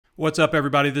What's up,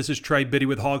 everybody? This is Trey Biddy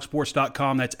with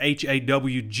hogsports.com. That's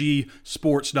HAWG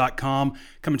sports.com,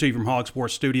 coming to you from Hog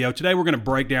Sports Studio. Today, we're going to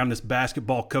break down this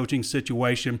basketball coaching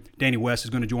situation. Danny West is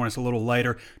going to join us a little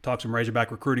later, talk some Razorback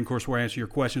recruiting. Of course, we'll answer your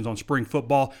questions on spring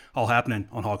football, all happening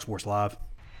on Hog Sports Live.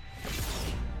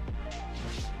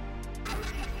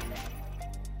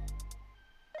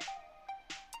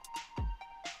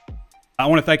 I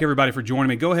want to thank everybody for joining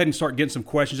me. Go ahead and start getting some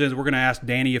questions in. We're going to ask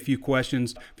Danny a few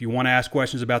questions. If you want to ask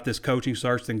questions about this coaching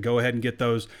search, then go ahead and get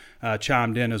those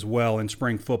chimed in as well in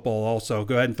spring football also.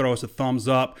 Go ahead and throw us a thumbs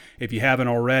up if you haven't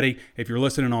already. If you're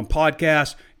listening on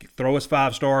podcasts, throw us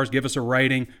 5 stars, give us a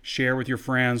rating, share with your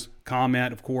friends,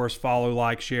 comment, of course, follow,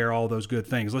 like, share, all those good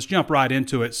things. Let's jump right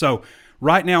into it. So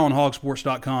right now on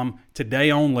hogsports.com, today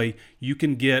only, you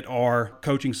can get our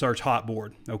coaching search hot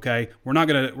board. Okay, we're not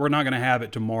gonna have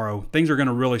it tomorrow. Things are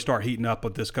gonna really start heating up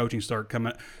with this coaching start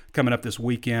coming up this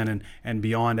weekend and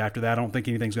beyond. After that, I don't think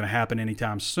anything's gonna happen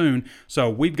anytime soon. So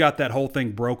we've got that whole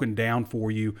thing broken down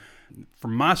for you.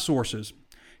 From my sources,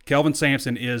 Kelvin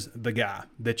Sampson is the guy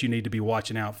that you need to be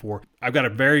watching out for. I've got a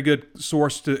very good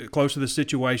source close to the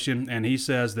situation, and he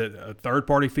says that a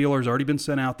third-party feeler has already been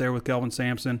sent out there with Kelvin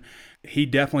Sampson. He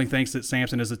definitely thinks that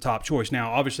Sampson is the top choice.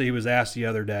 Now, obviously, he was asked the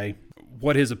other day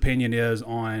what his opinion is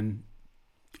on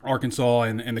Arkansas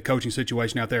and the coaching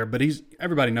situation out there, but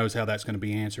everybody knows how that's going to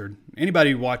be answered.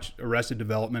 Anybody who watched Arrested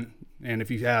Development, and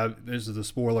if you have, this is a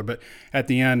spoiler, but at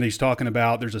the end he's talking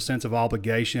about there's a sense of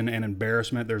obligation and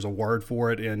embarrassment. There's a word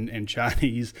for it in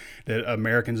Chinese that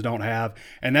Americans don't have,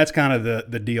 and that's kind of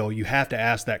the deal. You have to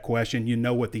ask that question. You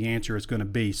know what the answer is going to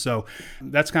be. So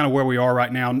that's kind of where we are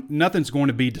right now. Nothing's going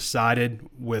to be decided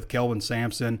with Kelvin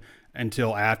Sampson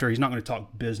until after. He's not going to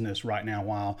talk business right now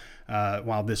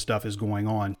while this stuff is going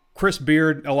on. Chris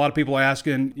Beard, a lot of people are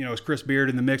asking, is Chris Beard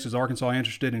in the mix? Is Arkansas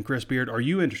interested in Chris Beard? Are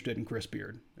you interested in Chris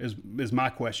Beard is my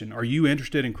question. Are you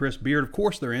interested in Chris Beard? Of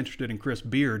course they're interested in Chris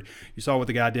Beard. You saw what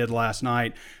the guy did last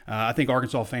night. I think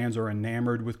Arkansas fans are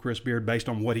enamored with Chris Beard based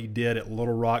on what he did at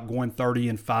Little Rock, going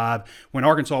 30-5 when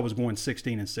Arkansas was going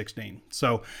 16-16.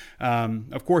 So,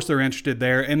 of course they're interested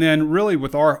there. And then really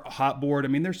with our hot board, I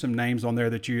mean, there's some names on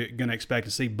there that you're going to expect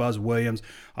to see. Buzz Williams,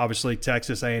 obviously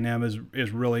Texas A&M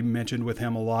is really mentioned with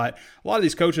him a lot. A lot of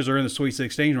these coaches are in the Sweet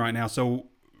 16 right now, so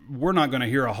we're not going to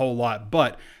hear a whole lot.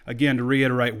 But again, to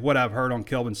reiterate what I've heard on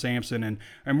Kelvin Sampson, and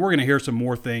we're going to hear some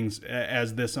more things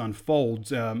as this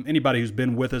unfolds. Anybody who's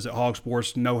been with us at Hog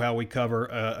Sports know how we cover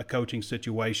a coaching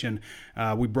situation.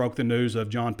 We broke the news of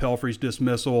John Pelfrey's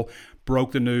dismissal,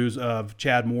 broke the news of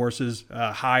Chad Morris's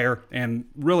hire, and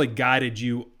really guided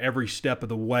you every step of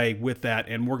the way with that.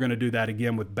 And we're going to do that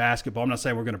again with basketball. I'm not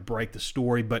saying we're going to break the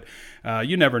story, but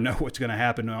you never know what's going to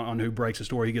happen on who breaks the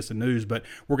story, who gets the news. But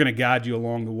we're going to guide you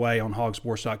along the way on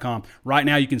hogsports.com. Right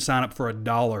now, you can sign up for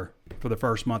 $1 for the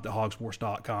first month at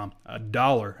hogsports.com.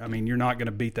 $1. I mean, you're not going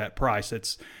to beat that price.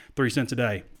 It's 3 cents a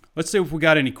day. Let's see if we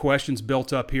got any questions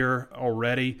built up here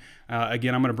already.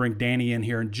 Again, I'm going to bring Danny in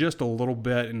here in just a little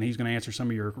bit, and he's going to answer some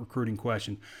of your recruiting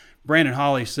questions. Brandon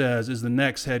Holly says, is the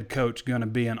next head coach going to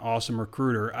be an awesome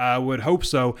recruiter? I would hope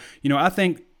so. I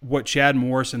think what Chad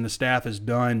Morris and the staff has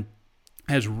done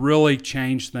has really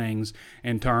changed things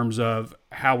in terms of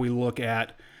how we look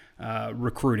at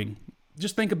recruiting.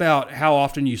 Just think about how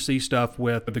often you see stuff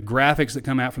with the graphics that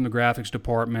come out from the graphics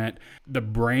department, the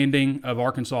branding of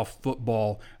Arkansas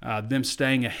football, them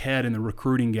staying ahead in the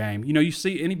recruiting game. You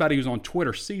see anybody who's on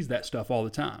Twitter sees that stuff all the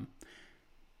time.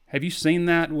 Have you seen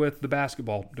that with the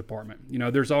basketball department?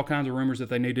 There's all kinds of rumors that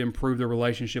they need to improve their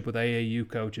relationship with AAU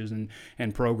coaches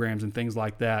and programs and things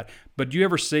like that. But do you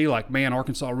ever see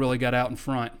Arkansas really got out in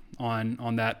front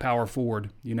on that power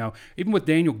forward? Even with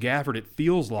Daniel Gafford, it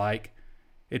feels like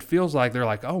they're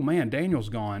like, oh man, Daniel's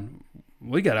gone.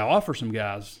 We got to offer some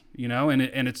guys,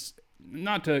 and it's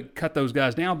not to cut those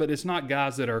guys down, but it's not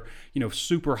guys that are,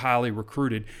 super highly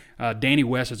recruited. Danny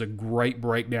West has a great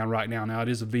breakdown right now. Now, it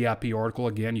is a VIP article.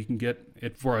 Again, you can get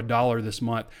it for $1 this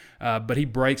month. But he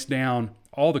breaks down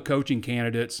all the coaching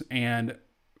candidates and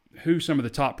who some of the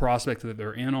top prospects that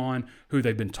they're in on, who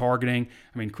they've been targeting.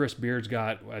 I mean, Chris Beard's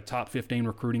got a top 15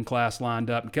 recruiting class lined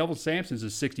up. And Kelvin Sampson's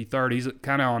is 63rd. He's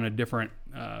kind of on a different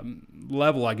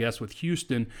level, I guess, with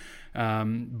Houston.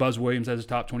 Buzz Williams has a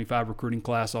top 25 recruiting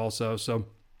class also. So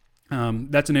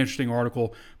that's an interesting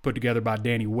article put together by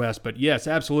Danny West. But yes,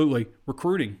 absolutely,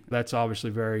 recruiting. That's obviously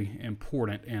very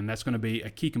important, and that's going to be a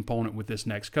key component with this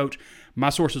next coach. My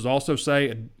sources also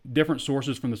say, different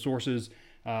sources from the sources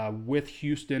with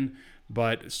Houston,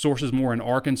 but sources more in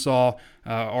Arkansas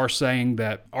are saying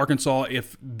that Arkansas,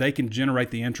 if they can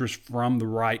generate the interest from the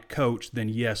right coach, then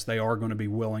yes, they are going to be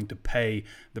willing to pay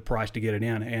the price to get it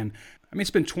in. And I mean,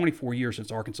 it's been 24 years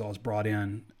since Arkansas has brought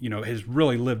in, has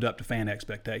really lived up to fan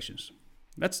expectations.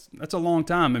 That's a long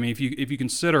time. I mean, if you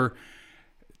consider,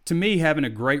 to me, having a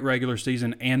great regular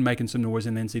season and making some noise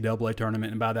in the NCAA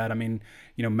tournament, and by that I mean,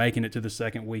 making it to the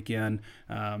second weekend,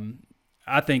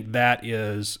 I think that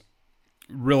is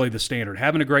really the standard.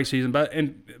 Having a great season,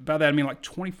 and by that I mean like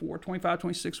 24, 25,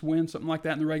 26 wins, something like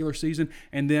that in the regular season,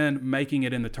 and then making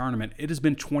it in the tournament. It has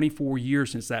been 24 years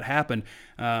since that happened.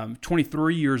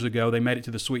 23 years ago, they made it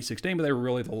to the Sweet 16, but they were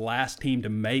really the last team to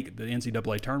make the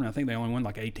NCAA tournament. I think they only won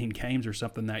like 18 games or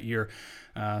something that year.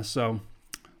 So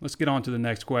let's get on to the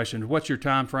next question. What's your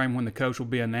time frame when the coach will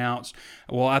be announced?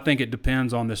 Well, I think it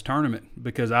depends on this tournament,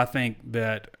 because I think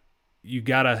that you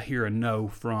got to hear a no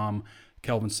from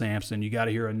Kelvin Sampson. You got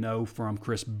to hear a no from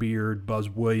Chris Beard, Buzz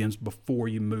Williams before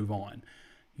you move on.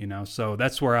 So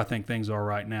that's where I think things are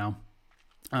right now.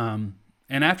 And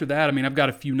after that, I mean, I've got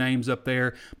a few names up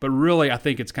there, but really I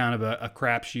think it's kind of a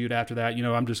crapshoot after that.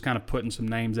 I'm just kind of putting some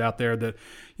names out there that,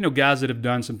 guys that have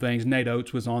done some things. Nate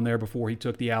Oates was on there before he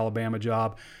took the Alabama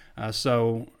job.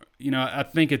 So I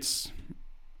think it's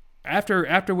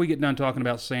after we get done talking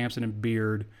about Sampson and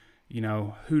Beard,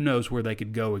 who knows where they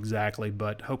could go exactly,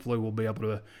 but hopefully we'll be able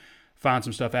to find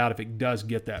some stuff out if it does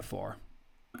get that far.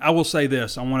 I will say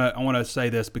this. I want to say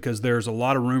this because there's a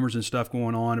lot of rumors and stuff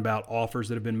going on about offers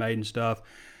that have been made and stuff.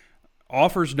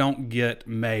 Offers don't get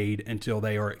made until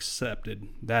they are accepted.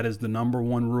 That is the number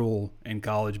one rule in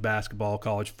college basketball,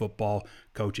 college football,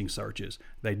 coaching searches.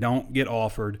 They don't get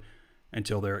offered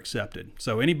until they're accepted.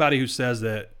 So anybody who says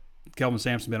that Kelvin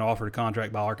Sampson's been offered a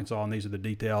contract by Arkansas and these are the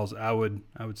details, I would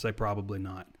say probably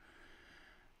not.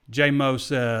 J Mo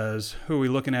says, who are we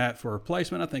looking at for a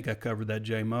replacement? I think I covered that,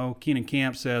 J Mo. Keenan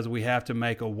Camp says we have to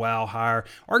make a wow hire.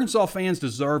 Arkansas fans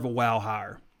deserve a wow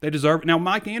hire. They deserve it. Now,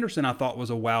 Mike Anderson, I thought, was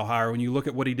a wow hire. When you look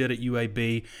at what he did at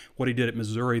UAB, what he did at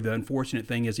Missouri, the unfortunate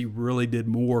thing is he really did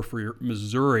more for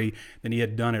Missouri than he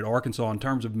had done at Arkansas in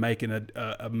terms of making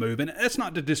a move. And that's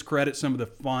not to discredit some of the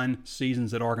fun seasons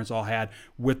that Arkansas had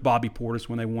with Bobby Portis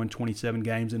when they won 27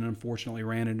 games and unfortunately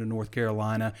ran into North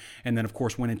Carolina. And then, of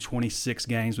course, winning 26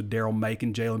 games with Daryl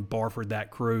Macon, Jalen Barford,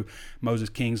 that crew, Moses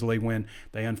Kingsley, when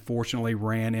they unfortunately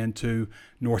ran into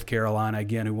North Carolina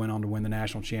again, who went on to win the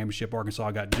national championship. Arkansas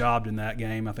got jobbed in that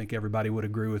game. I think everybody would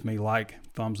agree with me.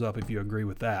 Thumbs up if you agree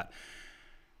with that.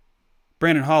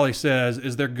 Brandon Hawley says,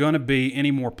 is there going to be any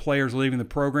more players leaving the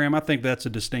program? I think that's a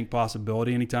distinct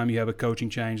possibility. Anytime you have a coaching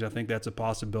change, I think that's a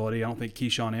possibility. I don't think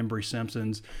Keyshawn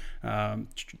Embry-Simpson's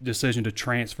decision to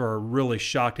transfer really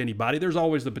shocked anybody. There's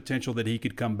always the potential that he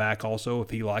could come back also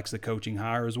if he likes the coaching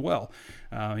hire as well.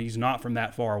 He's not from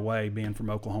that far away, being from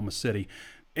Oklahoma City.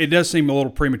 It does seem a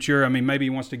little premature. I mean, maybe he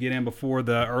wants to get in before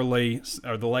the early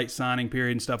or the late signing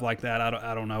period and stuff like that.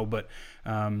 I don't know, but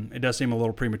it does seem a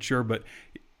little premature. But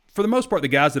for the most part, the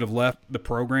guys that have left the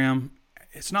program,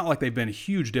 it's not like they've been a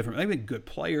huge difference. They've been good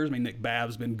players. I mean, Nick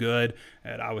Babb's been good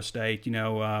at Iowa State.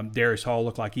 Darius Hall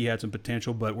looked like he had some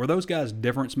potential. But were those guys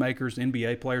difference makers,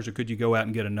 NBA players, or could you go out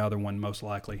and get another one most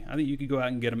likely? I think you could go out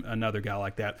and get another guy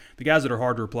like that. The guys that are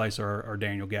hard to replace are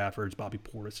Daniel Gaffords, Bobby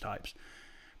Portis types.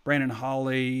 Brandon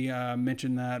Hawley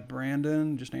mentioned that.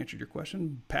 Brandon just answered your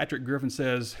question. Patrick Griffin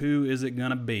says, who is it going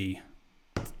to be?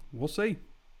 We'll see.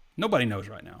 Nobody knows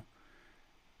right now.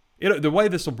 The way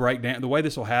this will break down, the way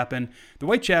this will happen, the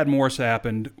way Chad Morris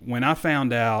happened, when I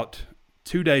found out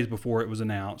 2 days before it was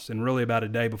announced, and really about a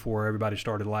day before everybody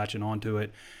started latching onto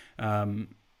it,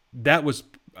 that was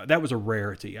a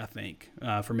rarity, I think,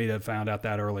 for me to have found out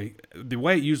that early. The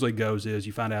way it usually goes is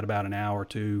you find out about an hour or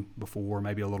two before,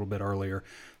 maybe a little bit earlier.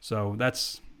 So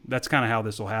that's kind of how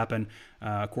this will happen.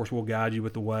 Of course, we'll guide you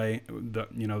with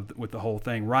with the whole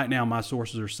thing. Right now, my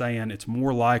sources are saying it's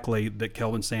more likely that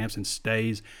Kelvin Sampson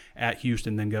stays at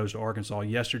Houston than goes to Arkansas.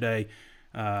 Yesterday,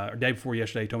 or day before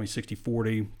yesterday, he told me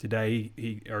 60-40. Today,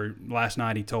 last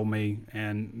night, he told me,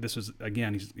 and this is,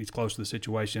 again, he's close to the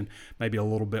situation, maybe a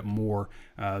little bit more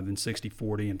than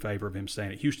 60-40 in favor of him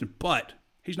staying at Houston. But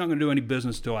he's not going to do any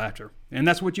business till after. And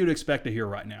that's what you'd expect to hear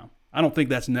right now. I don't think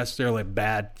that's necessarily a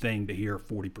bad thing to hear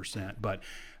 40%, but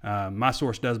my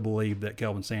source does believe that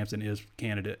Kelvin Sampson is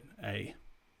candidate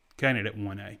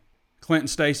 1A. Clinton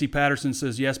Stacy Patterson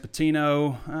says, yes,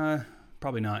 Pitino.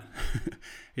 Probably not.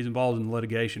 He's involved in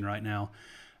litigation right now.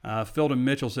 Phildon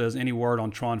Mitchell says, any word on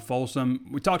Tron Folsom?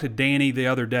 We talked to Danny the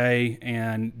other day,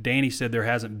 and Danny said there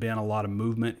hasn't been a lot of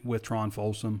movement with Tron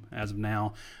Folsom as of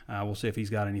now. We'll see if he's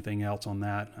got anything else on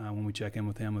that when we check in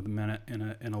with him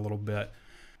in a little bit.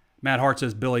 Matt Hart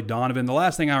says Billy Donovan. The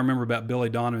last thing I remember about Billy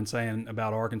Donovan saying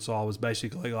about Arkansas was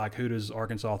basically like, who does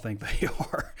Arkansas think they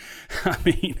are? I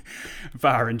mean,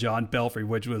 firing John Pelfrey,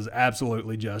 which was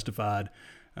absolutely justified.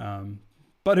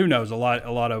 But who knows? A lot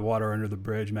of water under the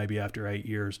bridge. Maybe after 8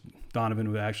 years,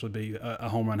 Donovan would actually be a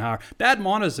home run higher. Thad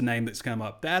Matta is the name that's come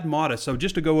up. Thad Matta. So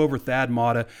just to go over Thad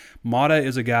Matta, Matta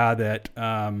is a guy that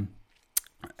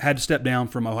had to step down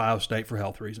from Ohio State for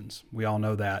health reasons. We all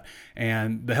know that.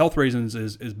 And the health reasons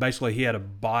is basically he had a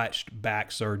botched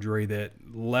back surgery that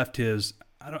left his –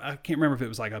 I can't remember if it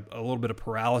was like a little bit of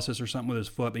paralysis or something with his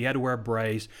foot, but he had to wear a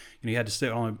brace, and he had to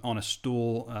sit on a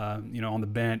stool, on the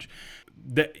bench.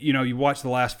 You watch the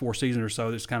last 4 seasons or so,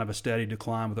 there's kind of a steady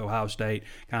decline with Ohio State,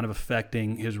 kind of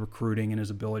affecting his recruiting and his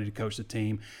ability to coach the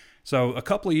team. So a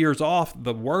couple of years off,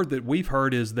 the word that we've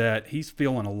heard is that he's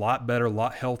feeling a lot better, a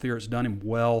lot healthier. It's done him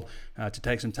well to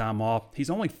take some time off.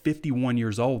 He's only 51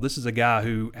 years old. This is a guy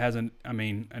who has an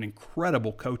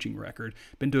incredible coaching record.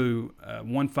 Been to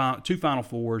 2 Final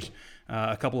Fours,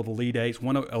 a couple of Elite Eights,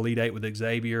 one Elite Eight with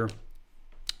Xavier.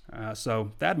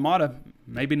 So Thad Matta,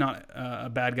 maybe not a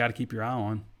bad guy to keep your eye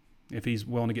on if he's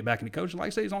willing to get back into coaching. Like I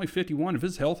say, he's only 51. If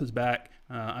his health is back,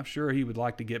 I'm sure he would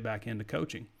like to get back into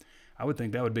coaching. I would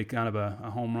think that would be kind of a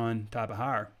home run type of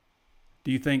hire.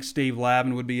 Do you think Steve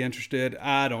Lavin would be interested?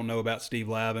 I don't know about Steve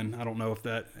Lavin. I don't know if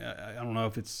that. I don't know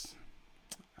if it's.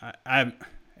 I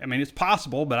mean, it's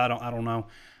possible, but I don't know.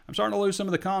 I'm starting to lose some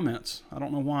of the comments. I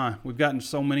don't know why. We've gotten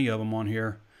so many of them on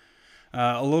here.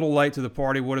 A little late to the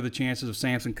party. What are the chances of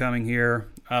Sampson coming here?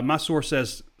 My source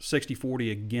says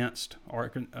 60-40 against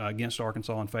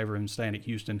Arkansas in favor of him staying at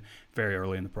Houston very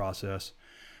early in the process.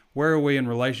 Where are we in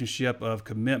relationship of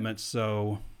commitments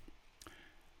so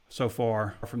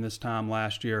far from this time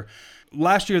last year?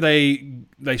 Last year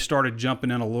they started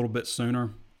jumping in a little bit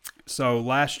sooner. So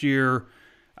last year,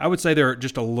 I would say they're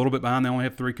just a little bit behind. They only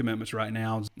have 3 commitments right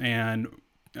now. And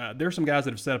there's some guys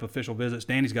that have set up official visits.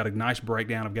 Danny's got a nice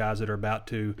breakdown of guys that are about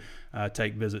to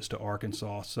take visits to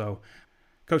Arkansas. So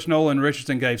Coach Nolan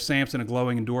Richardson gave Sampson a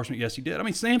glowing endorsement. Yes, he did. I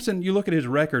mean, Sampson, you look at his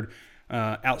record,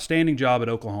 outstanding job at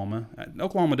Oklahoma.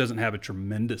 Oklahoma doesn't have a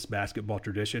tremendous basketball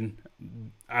tradition.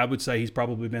 I would say he's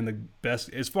probably been the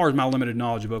best, as far as my limited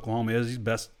knowledge of Oklahoma is, he's the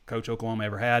best coach Oklahoma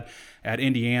ever had. At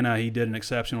Indiana, he did an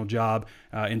exceptional job.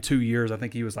 In 2 years, I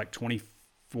think he was like 24-5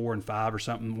 or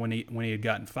something when he had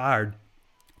gotten fired.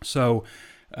 So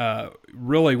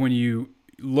really, when you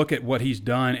look at what he's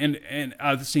done, and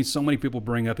I've seen so many people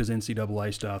bring up his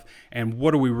NCAA stuff, and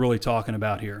what are we really talking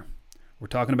about here? We're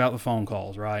talking about the phone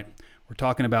calls, right? We're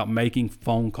talking about making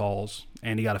phone calls,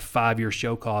 and he got a 5-year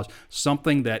show cause,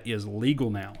 something that is legal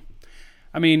now.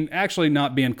 I mean, actually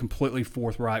not being completely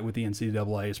forthright with the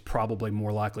NCAA is probably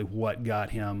more likely what got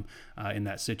him in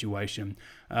that situation.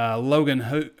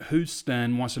 Logan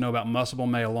Houston wants to know about Musselman.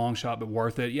 May a long shot, but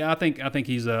worth it. Yeah, I think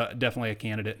he's definitely a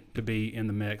candidate to be in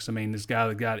the mix. I mean, this guy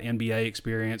that got NBA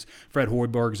experience. Fred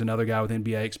Hoiberg is another guy with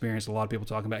NBA experience. A lot of people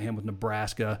talking about him with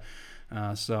Nebraska.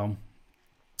 So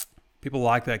people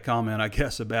like that comment, I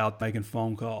guess, about making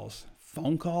phone calls.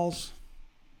 Phone calls?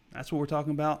 That's what we're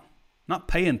talking about? Not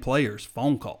paying players,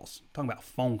 phone calls. I'm talking about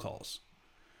phone calls.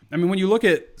 I mean, when you look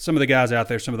at some of the guys out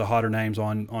there, some of the hotter names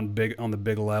on the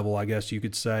big level, I guess you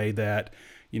could say that,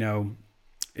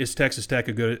 is Texas Tech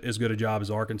as good a job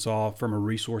as Arkansas from a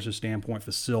resources standpoint,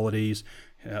 facilities,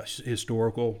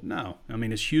 historical? No. I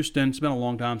mean, it's Houston. It's been a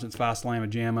long time since Phi Slama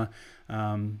Jama.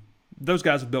 Those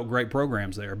guys have built great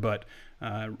programs there, but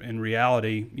in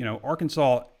reality,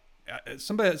 Arkansas.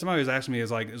 Somebody was asking me,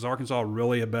 is Arkansas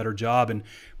really a better job? And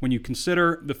when you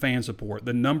consider the fan support,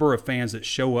 the number of fans that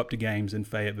show up to games in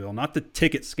Fayetteville, not the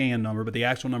ticket scan number, but the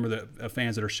actual number of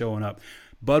fans that are showing up,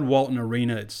 Bud Walton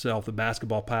Arena itself, the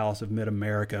Basketball Palace of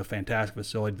Mid-America, fantastic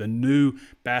facility, the new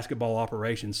basketball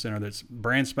operations center that's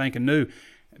brand spanking new.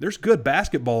 There's good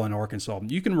basketball in Arkansas.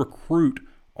 You can recruit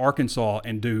Arkansas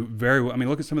and do very well. I mean,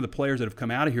 look at some of the players that have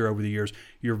come out of here over the years.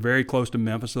 You're very close to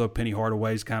Memphis, although Penny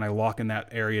Hardaway's kind of locking that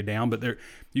area down, but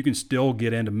you can still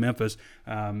get into Memphis.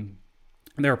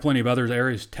 There are plenty of other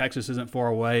areas. Texas isn't far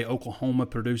away. Oklahoma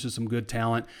produces some good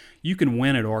talent. You can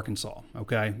win at Arkansas,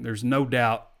 okay? There's no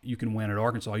doubt you can win at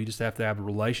Arkansas. You just have to have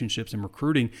relationships and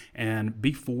recruiting and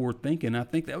be forward-thinking. I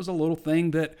think that was a little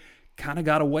thing that kind of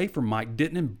got away from Mike,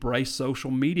 didn't embrace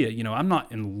social media. I'm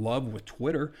not in love with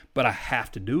Twitter, but I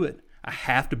have to do it. I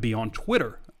have to be on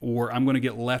Twitter or I'm going to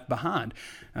get left behind.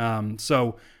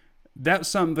 So that's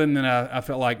something that I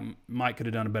felt like Mike could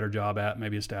have done a better job at.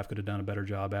 Maybe his staff could have done a better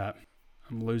job at.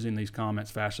 I'm losing these comments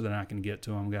faster than I can get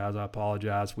to them, guys. I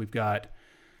apologize. We've got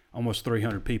almost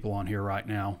 300 people on here right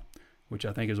now, which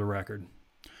I think is a record.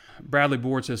 Bradley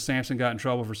Board says Sampson got in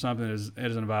trouble for something that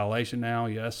isn't a violation now.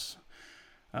 Yes.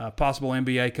 Possible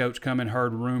NBA coach coming,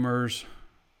 heard rumors.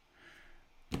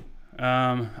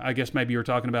 I guess maybe you were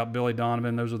talking about Billy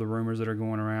Donovan. Those are the rumors that are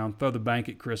going around. Throw the bank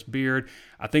at Chris Beard.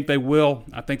 I think they will.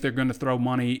 I think they're going to throw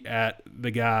money at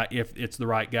the guy if it's the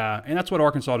right guy, and that's what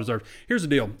Arkansas deserves. Here's the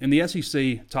deal: in the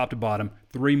SEC, top to bottom,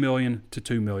 $3 million to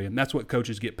 $2 million. That's what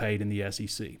coaches get paid in the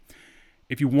SEC.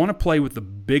 If you want to play with the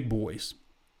big boys,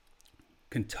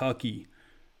 Kentucky,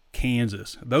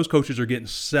 Kansas, those coaches are getting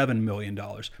 $7 million.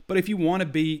 But if you want to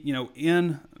be,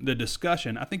 in the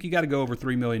discussion, I think you got to go over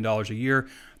 $3 million a year.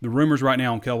 The rumors right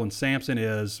now on Kelvin Sampson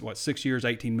is, 6 years,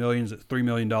 $18 million, is $3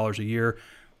 million a year.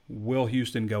 Will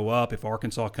Houston go up if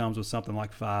Arkansas comes with something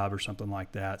like 5 or something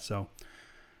like that? So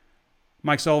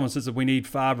Mike Sullivan says that we need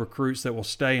 5 recruits that will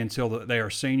stay until they are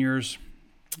seniors.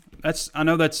 I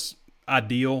know that's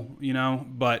ideal,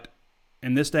 but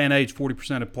in this day and age,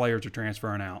 40% of players are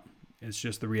transferring out. It's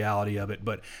just the reality of it.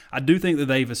 But I do think that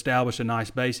they've established a nice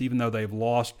base, even though they've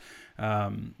lost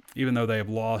Keyshawn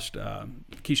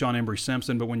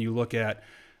Embry-Simpson. But when you look at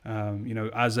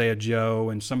Isaiah Joe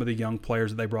and some of the young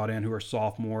players that they brought in who are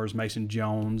sophomores, Mason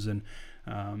Jones and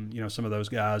some of those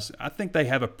guys, I think they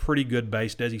have a pretty good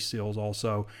base. Desi Seals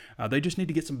also. They just need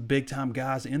to get some big-time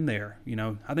guys in there.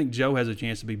 I think Joe has a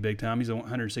chance to be big-time. He's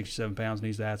 167 pounds,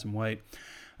 needs to add some weight.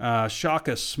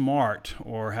 Shaka Smart,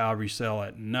 or however you sell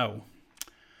it, no.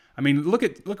 I mean, look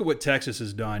at what Texas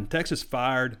has done. Texas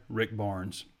fired Rick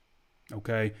Barnes.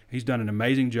 Okay, he's done an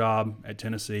amazing job at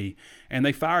Tennessee, and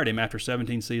they fired him after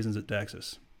 17 seasons at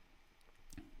Texas.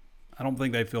 I don't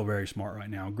think they feel very smart right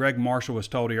now. Greg Marshall was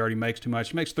told he already makes too much.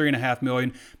 He makes $3.5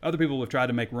 million. Other people have tried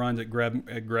to make runs at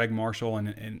Greg Marshall,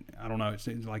 and I don't know. It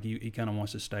seems like he kind of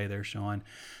wants to stay there, Sean.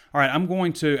 All right, I'm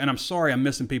going to, and I'm sorry I'm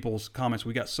missing people's comments.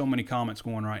 We got so many comments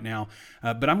going right now,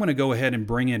 but I'm going to go ahead and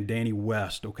bring in Danny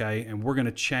West, okay? And we're going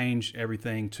to change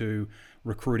everything to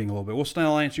recruiting a little bit. We'll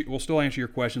still answer your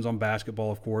questions on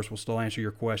basketball, of course. We'll still answer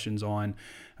your questions on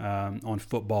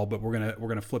football, but we're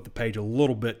gonna flip the page a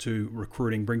little bit to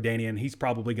recruiting. Bring Danny in. He's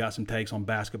probably got some takes on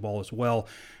basketball as well.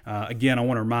 Again, I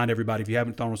want to remind everybody, if you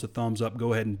haven't thrown us a thumbs up,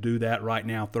 go ahead and do that right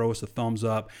now. Throw us a thumbs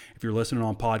up. If you're listening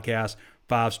on podcast,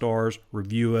 5 stars,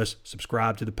 review us,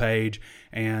 subscribe to the page,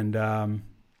 and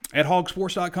at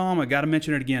hogsports.com, I got to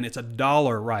mention it again. It's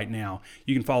 $1 right now.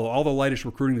 You can follow all the latest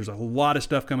recruiting. There's a lot of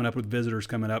stuff coming up with visitors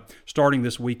coming up starting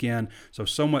this weekend.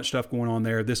 So much stuff going on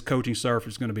there. This coaching search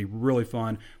is going to be really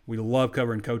fun. We love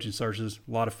covering coaching searches.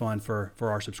 A lot of fun for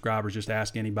our subscribers. Just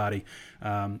ask anybody,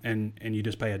 and you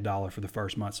just pay $1 for the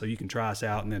first month. So you can try us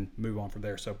out and then move on from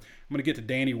there. So I'm going to get to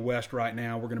Danny West right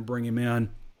now. We're going to bring him in.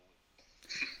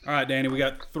 All right, Danny, we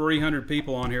got 300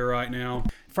 people on here right now.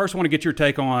 First, I want to get your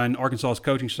take on Arkansas's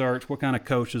coaching search. What kind of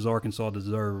coach does Arkansas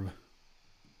deserve?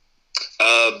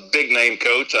 Big name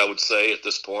coach, I would say, at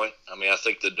this point. I mean, I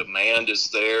think the demand is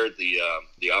there,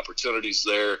 the opportunity's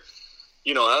there.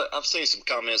 I've seen some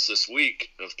comments this week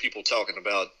of people talking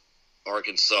about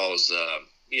Arkansas's,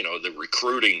 the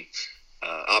recruiting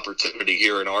opportunity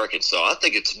here in Arkansas. I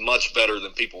think it's much better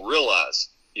than people realize.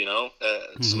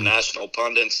 Some national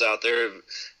pundits out there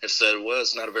have said, well,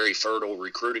 it's not a very fertile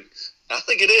recruiting. I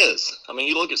think it is. I mean,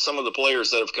 you look at some of the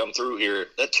players that have come through here.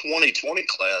 That 2020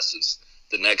 class is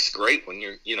the next great one.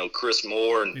 Chris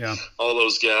Moore and all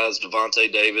those guys,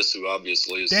 Devontae Davis, who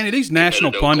obviously is. Danny, these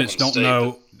national pundits don't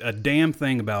know a damn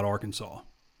thing about Arkansas.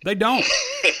 They don't.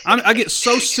 I get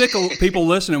so sick of people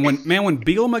listening. When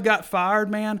Bielema got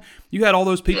fired, man, you had all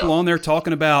those people on there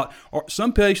talking about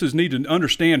some places need to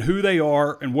understand who they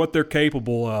are and what they're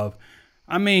capable of.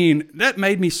 I mean, that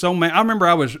made me so mad. I remember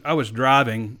I was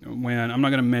driving when, I'm not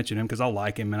going to mention him because I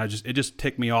like him, and it just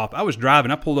ticked me off. I was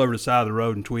driving. I pulled over to the side of the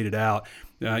road and tweeted out,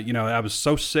 I was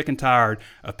so sick and tired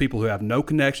of people who have no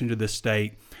connection to this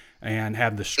state and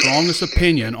have the strongest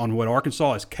opinion on what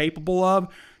Arkansas is capable of,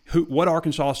 what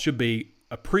Arkansas should be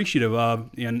appreciative of.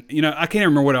 And, I can't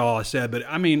remember what all I said, but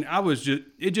I mean,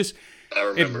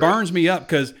 it burns me up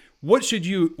because what should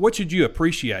you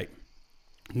appreciate?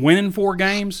 Winning 4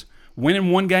 games?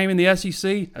 Winning 1 game in the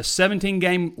SEC, a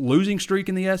 17-game losing streak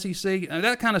in the SEC.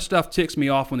 That kind of stuff ticks me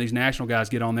off when these national guys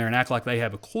get on there and act like they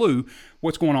have a clue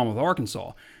what's going on with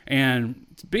Arkansas. And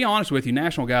to be honest with you,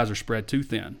 national guys are spread too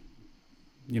thin.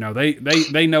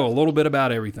 They know a little bit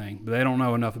about everything, but they don't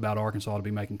know enough about Arkansas to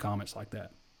be making comments like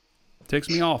that. Ticks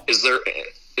me off. Is there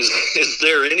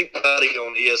anybody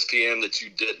on ESPN that you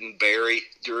didn't bury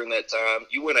during that time?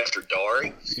 You went after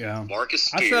Dari. Yeah. Marcus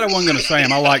Spears. I said I wasn't going to say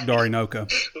him. I like Dari Noka.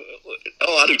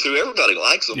 Oh, I do too. Everybody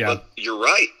likes him, but you're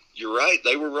right. You're right.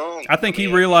 They were wrong. I think he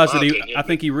realized that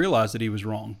he was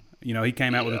wrong. He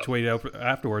came out with a tweet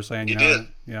afterwards saying, He did.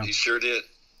 Yeah. He sure did.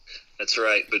 That's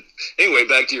right. But anyway,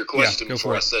 back to your question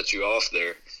before I set you off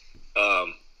there.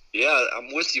 Yeah,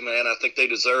 I'm with you, man. I think they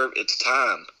deserve. It's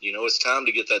time. It's time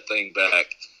to get that thing back.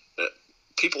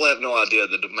 People have no idea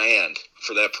the demand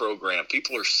for that program.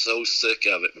 People are so sick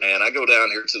of it, man. I go down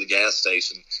here to the gas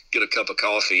station, get a cup of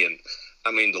coffee, and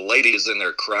I mean, the lady is in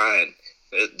there crying.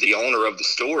 The owner of the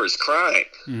store is crying,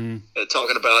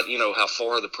 talking about, how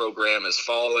far the program has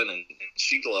fallen. And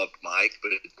she loved Mike,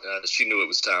 but she knew it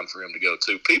was time for him to go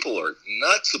too. People are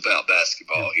nuts about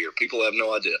basketball here. People have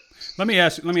no idea. Let me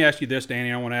ask you this,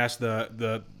 Danny. I want to ask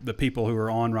the people who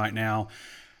are on right now.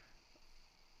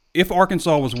 If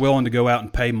Arkansas was willing to go out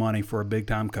and pay money for a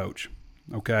big-time coach,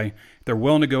 okay, if they're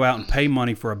willing to go out and pay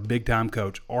money for a big-time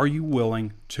coach, are you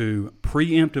willing to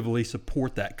preemptively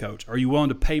support that coach? Are you willing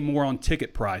to pay more on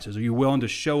ticket prices? Are you willing to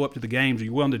show up to the games? Are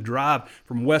you willing to drive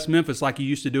from West Memphis like you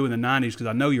used to do in the 90s? Because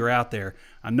I know you're out there.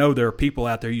 I know there are people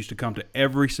out there who used to come to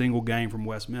every single game from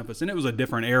West Memphis, and it was a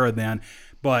different era then.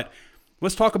 But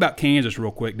let's talk about Kansas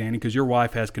real quick, Danny, because your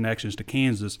wife has connections to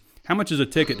Kansas. How much is a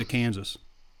ticket to Kansas?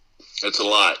 It's a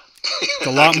lot. It's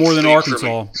a lot more than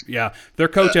Arkansas. Yeah. Their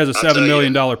coach has a $7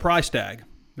 million price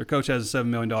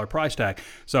tag.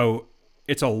 So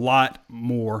it's a lot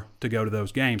more to go to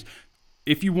those games.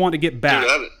 If you want to get back,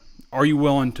 are you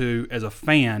willing to, as a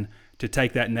fan, to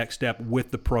take that next step with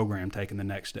the program taking the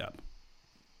next step?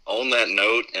 On that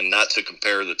note, and not to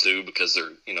compare the two because they're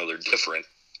different.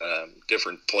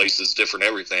 Different places, different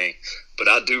everything. But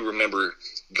I do remember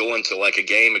going to like a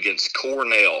game against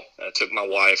Cornell. I took my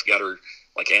wife, got her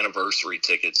like anniversary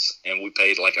tickets, and we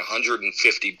paid like $150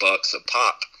 a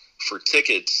pop for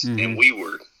tickets, and we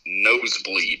were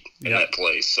nosebleed in that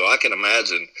place. So I can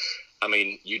imagine. I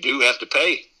mean, you do have to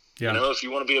pay. Yeah. If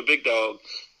you want to be a big dog,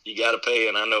 you got to pay.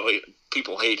 And I know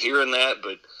people hate hearing that,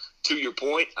 but to your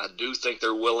point, I do think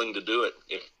they're willing to do it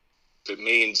if it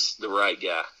means the right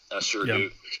guy. I sure do.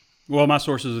 Well, my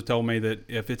sources have told me that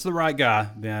if it's the right guy,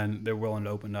 then they're willing to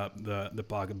open up the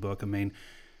pocketbook. I mean,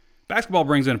 basketball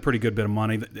brings in a pretty good bit of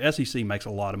money. The SEC makes a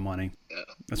lot of money. Yeah.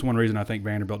 That's one reason I think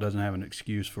Vanderbilt doesn't have an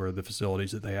excuse for the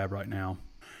facilities that they have right now.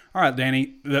 All right,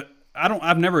 Danny.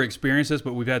 I've never experienced this,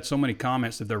 but we've had so many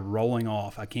comments that they're rolling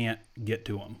off. I can't get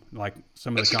to them. Like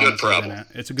some of the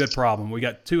comments. It's a good problem. We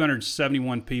got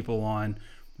 271 people on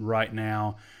right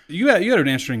now. You had an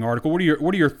interesting article. What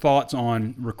are your thoughts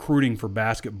on recruiting for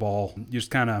basketball? Just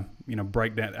kind of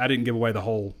break down. I didn't give away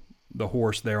the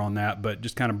horse there on that, but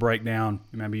just kind of break down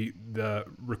maybe the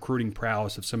recruiting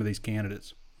prowess of some of these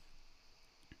candidates.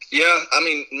 Yeah, I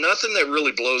mean, nothing that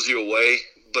really blows you away.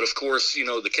 But, of course,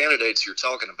 the candidates you're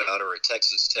talking about are at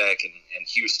Texas Tech and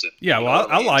Houston. Yeah, well,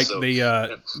 I like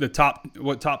the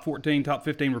top 14, top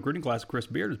 15 recruiting class Chris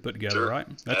Beard has put together, sure. Right?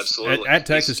 Absolutely. At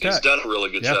Texas Tech. He's done a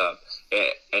really good job.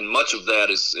 And much of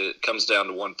that comes down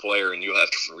to one player, and you'll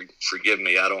have to forgive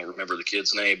me. I don't remember the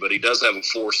kid's name, but he does have a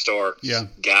 4-star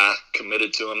guy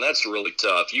committed to him. That's really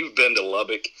tough. You've been to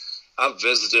Lubbock. I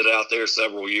visited out there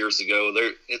several years ago.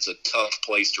 It's a tough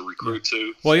place to recruit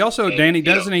to. Well, he also, Danny,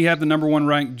 doesn't he have the number 1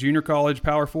 ranked junior college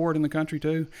power forward in the country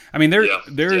too? I mean,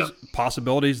 there's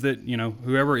possibilities that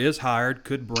whoever is hired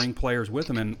could bring players with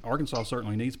them, and Arkansas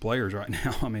certainly needs players right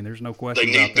now. I mean, there's no question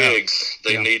about that.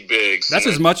 They need bigs. That's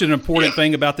as much an important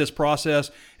thing about this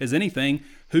process as anything.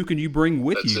 Who can you bring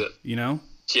with you? Yeah.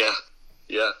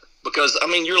 Because I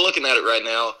mean, you're looking at it right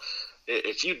now.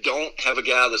 If you don't have a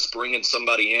guy that's bringing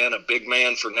somebody in, a big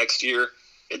man for next year,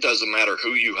 it doesn't matter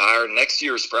who you hire. Next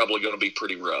year is probably going to be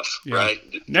pretty rough, right?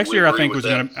 Next year, I think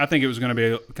it was going to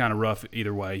be kind of rough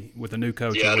either way with a new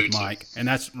coach and with Mike, and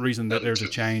that's the reason that there's a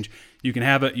change. You can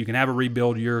have a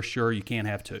rebuild year, sure. You can't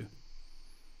have 2.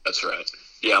 That's right.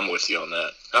 Yeah, I'm with you on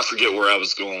that. I forget where I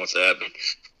was going with that,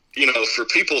 but for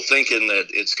people thinking that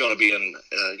it's going to be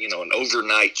an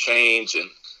overnight change and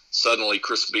suddenly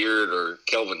Chris Beard or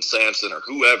Kelvin Sampson or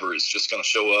whoever is just going to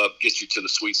show up, get you to the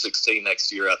Sweet 16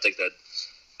 next year. I think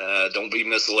that don't be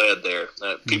misled there.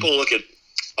 People look at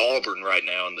Auburn right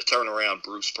now and the turnaround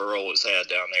Bruce Pearl has had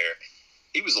down there.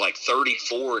 He was like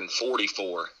 34 and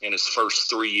 44 in his first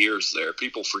 3 years there.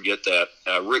 People forget that.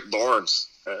 Rick Barnes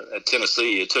at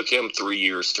Tennessee, it took him 3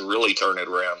 years to really turn it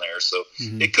around there. So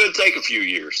it could take a few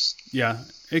years. Yeah,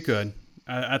 it could.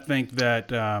 I think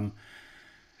that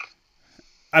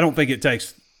I don't think it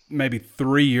takes maybe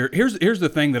 3 years. Here's the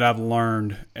thing that I've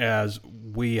learned as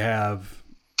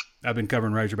I've been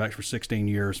covering Razorbacks for 16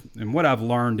 years, and what I've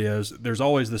learned is there's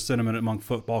always the sentiment among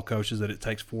football coaches that it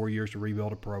takes 4 years to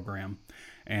rebuild a program,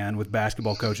 and with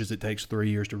basketball coaches it takes 3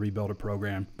 years to rebuild a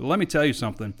program. But let me tell you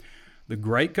something. The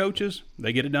great coaches,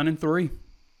 they get it done in 3.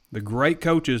 The great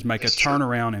coaches make That's a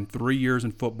turnaround in 3 years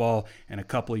in football and a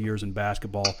couple of years in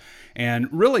basketball. And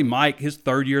really, Mike, his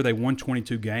third year, they won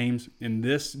 22 games. In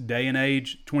this day and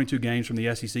age, 22 games from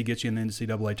the SEC gets you in the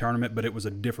NCAA tournament, but it was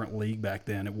a different league back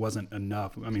then. It wasn't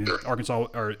enough. I mean, Arkansas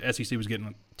or SEC was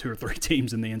getting 2 or 3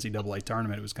 teams in the NCAA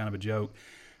tournament. It was kind of a joke.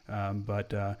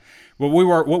 But what we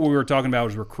were talking about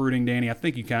was recruiting, Danny. I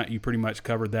think you pretty much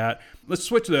covered that. Let's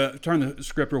turn the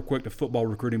script real quick to football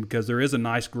recruiting, because there is a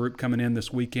nice group coming in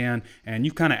this weekend, and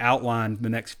you kind of outlined the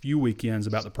next few weekends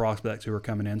about the prospects who are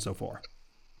coming in so far.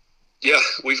 Yeah,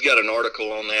 we've got an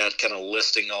article on that, kind of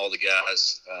listing all the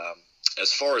guys.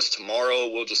 As far as tomorrow,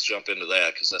 we'll just jump into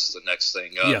that because that's the next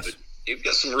thing up. Yes. But you've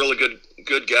got some really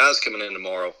good guys coming in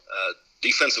tomorrow.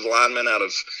 Defensive lineman out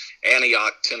of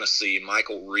Antioch, Tennessee,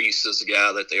 Michael Reese is a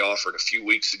guy that they offered a few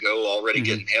weeks ago, already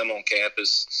getting him on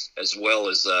campus, as well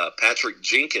as Patrick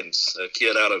Jenkins, a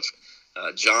kid out of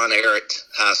John Ehret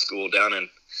High School down in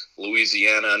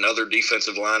Louisiana, another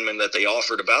defensive lineman that they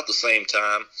offered about the same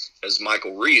time as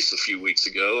Michael Reese a few weeks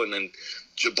ago. And then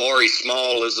Jabari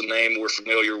Small is a name we're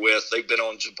familiar with. They've been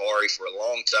on Jabari for a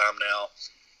long time now.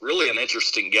 Really an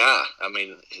interesting guy. I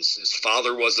mean, his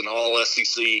father was an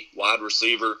all-SEC wide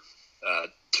receiver.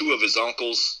 2 of his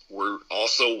uncles were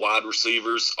also wide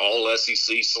receivers, all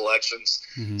SEC selections.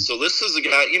 So this is a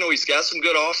guy, he's got some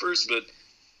good offers, but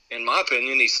in my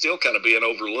opinion, he's still kind of being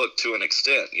overlooked to an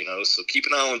extent, So keep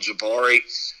an eye on Jabari.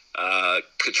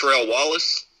 Catrell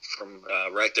Wallace from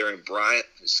right there in Bryant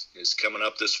is coming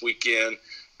up this weekend.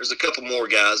 There's a couple more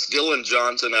guys. Dylan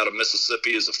Johnson out of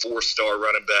Mississippi is a 4-star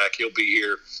running back. He'll be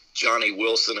here. Johnny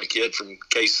Wilson, a kid from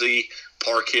KC,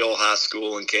 Park Hill High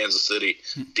School in Kansas City,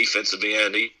 defensive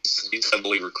end. He's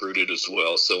heavily recruited as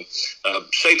well. So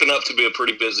shaping up to be a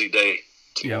pretty busy day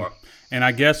tomorrow. Yeah. And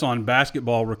I guess on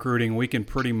basketball recruiting, we can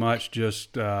pretty much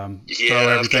just throw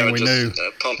everything we knew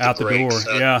out the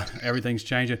door. Yeah, everything's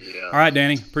changing. Yeah. All right,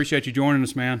 Danny, appreciate you joining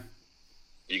us, man.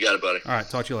 You got it, buddy. All right,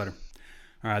 talk to you later.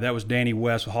 All right, that was Danny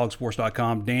West with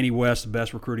Hogsports.com. Danny West, the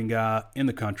best recruiting guy in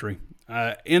the country.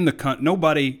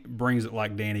 Nobody brings it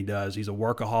like Danny does. He's a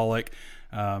workaholic,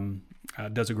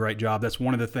 does a great job. That's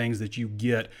one of the things that you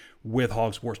get with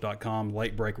Hogsports.com,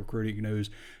 late break recruiting news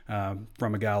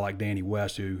from a guy like Danny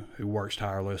West who works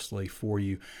tirelessly for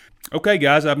you. Okay,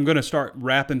 guys, I'm going to start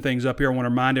wrapping things up here. I want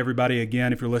to remind everybody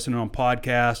again, if you're listening on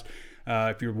podcast,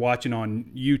 if you're watching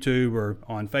on YouTube or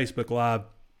on Facebook Live,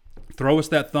 throw us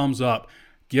that thumbs up.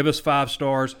 Give us 5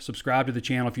 stars. Subscribe to the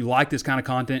channel. If you like this kind of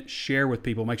content, share with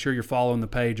people. Make sure you're following the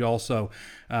page also.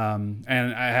 And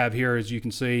I have here, as you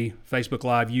can see, Facebook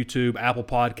Live, YouTube, Apple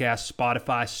Podcasts,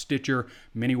 Spotify, Stitcher.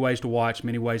 Many ways to watch,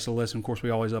 many ways to listen. Of course, we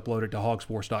always upload it to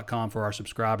hogsports.com for our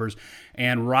subscribers.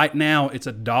 And right now, it's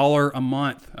 $1 a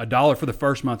month. $1 for the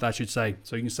first month, I should say.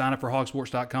 So you can sign up for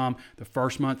hogsports.com. The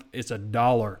first month, it's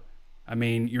 $1. I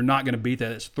mean, you're not going to beat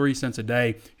that. It's 3 cents a day.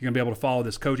 You're going to be able to follow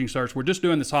this coaching search. We're just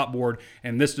doing this hot board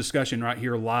and this discussion right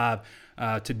here live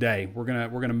today. We're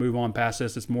gonna move on past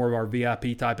this. It's more of our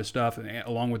VIP type of stuff,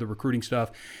 along with the recruiting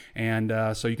stuff.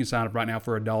 And so you can sign up right now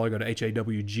for $1. Go to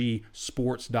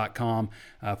hawgsports.com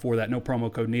for that. No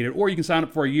promo code needed. Or you can sign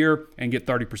up for a year and get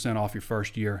 30% off your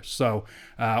first year. So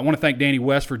I want to thank Danny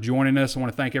West for joining us. I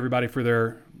want to thank everybody for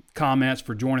their comments,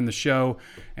 for joining the show.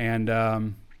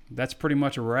 And that's pretty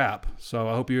much a wrap. So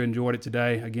I hope you enjoyed it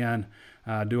today. Again,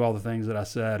 do all the things that I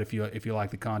said if you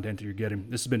like the content that you're getting.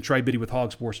 This has been Trey Biddy with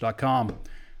hogsports.com.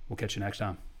 We'll catch you next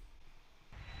time.